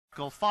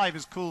5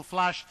 is CUIL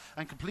Flash,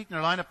 and completing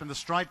their lineup in the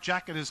striped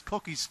jacket is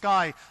Cookie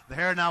Sky. The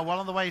hare now well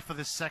on the way for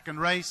this second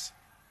race.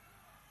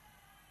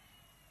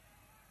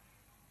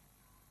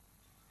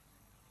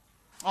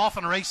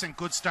 Often racing,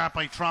 good start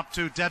by Trop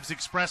 2, DEBS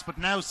Express, but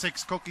now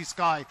 6 Cookie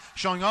Sky,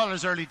 showing all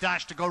his early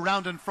dash to go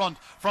round in front.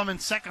 From in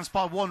second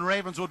spot, 1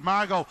 Ravenswood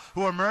Margo,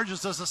 who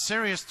emerges as a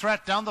serious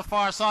threat down the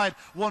far side.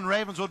 1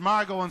 Ravenswood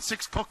Margo and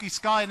 6 Cookie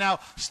Sky now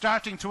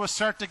starting to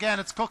assert again.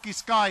 It's Cookie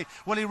Sky.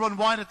 Will he run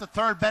wide at the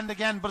third bend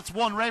again? But it's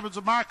 1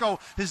 Ravenswood Margo.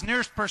 His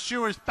nearest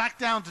pursuer is back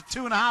down to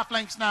 2.5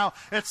 lengths now.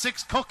 It's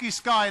 6 Cookie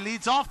Sky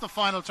leads off the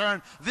final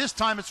turn. This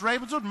time it's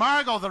Ravenswood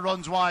Margo that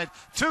runs wide.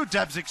 2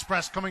 DEBS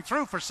Express coming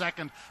through for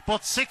second,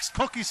 but 6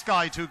 Cookie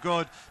Sky too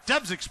good.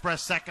 DEBS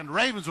Express second,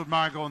 Ravenswood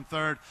Margo in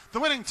third. The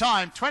winning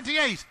time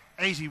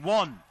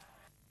 28.81.